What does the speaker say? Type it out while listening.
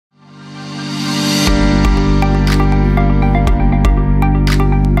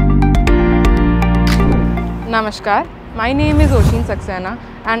Namaskar, my name is Oshin Saxena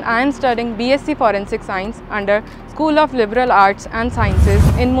and I am studying B.Sc Forensic Science under School of Liberal Arts and Sciences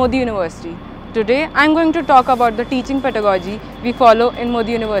in Mody University. Today I am going to talk about the teaching pedagogy we follow in Mody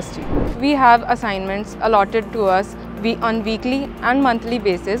University. We have assignments allotted to us on weekly and monthly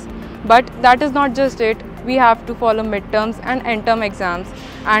basis, but that is not just it. We have to follow midterms and end-term exams,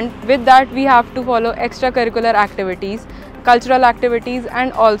 and with that we have to follow extracurricular activities, cultural activities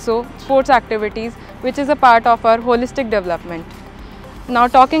and also sports activities, which is a part of our holistic development. Now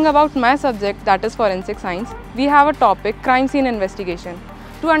talking about my subject, that is forensic science, we have a topic, crime scene investigation.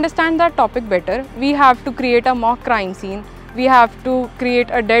 To understand that topic better, we have to create a mock crime scene, we have to create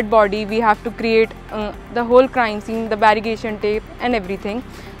a dead body, we have to create the whole crime scene, the barricade tape and everything.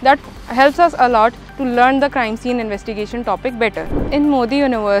 That helps us a lot to learn the crime scene investigation topic better. In Mody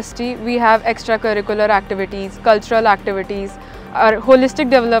University, we have extracurricular activities, cultural activities. Our holistic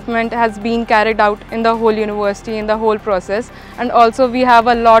development has been carried out in the whole university, in the whole process, and also we have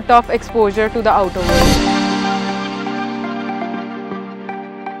a lot of exposure to the outer world.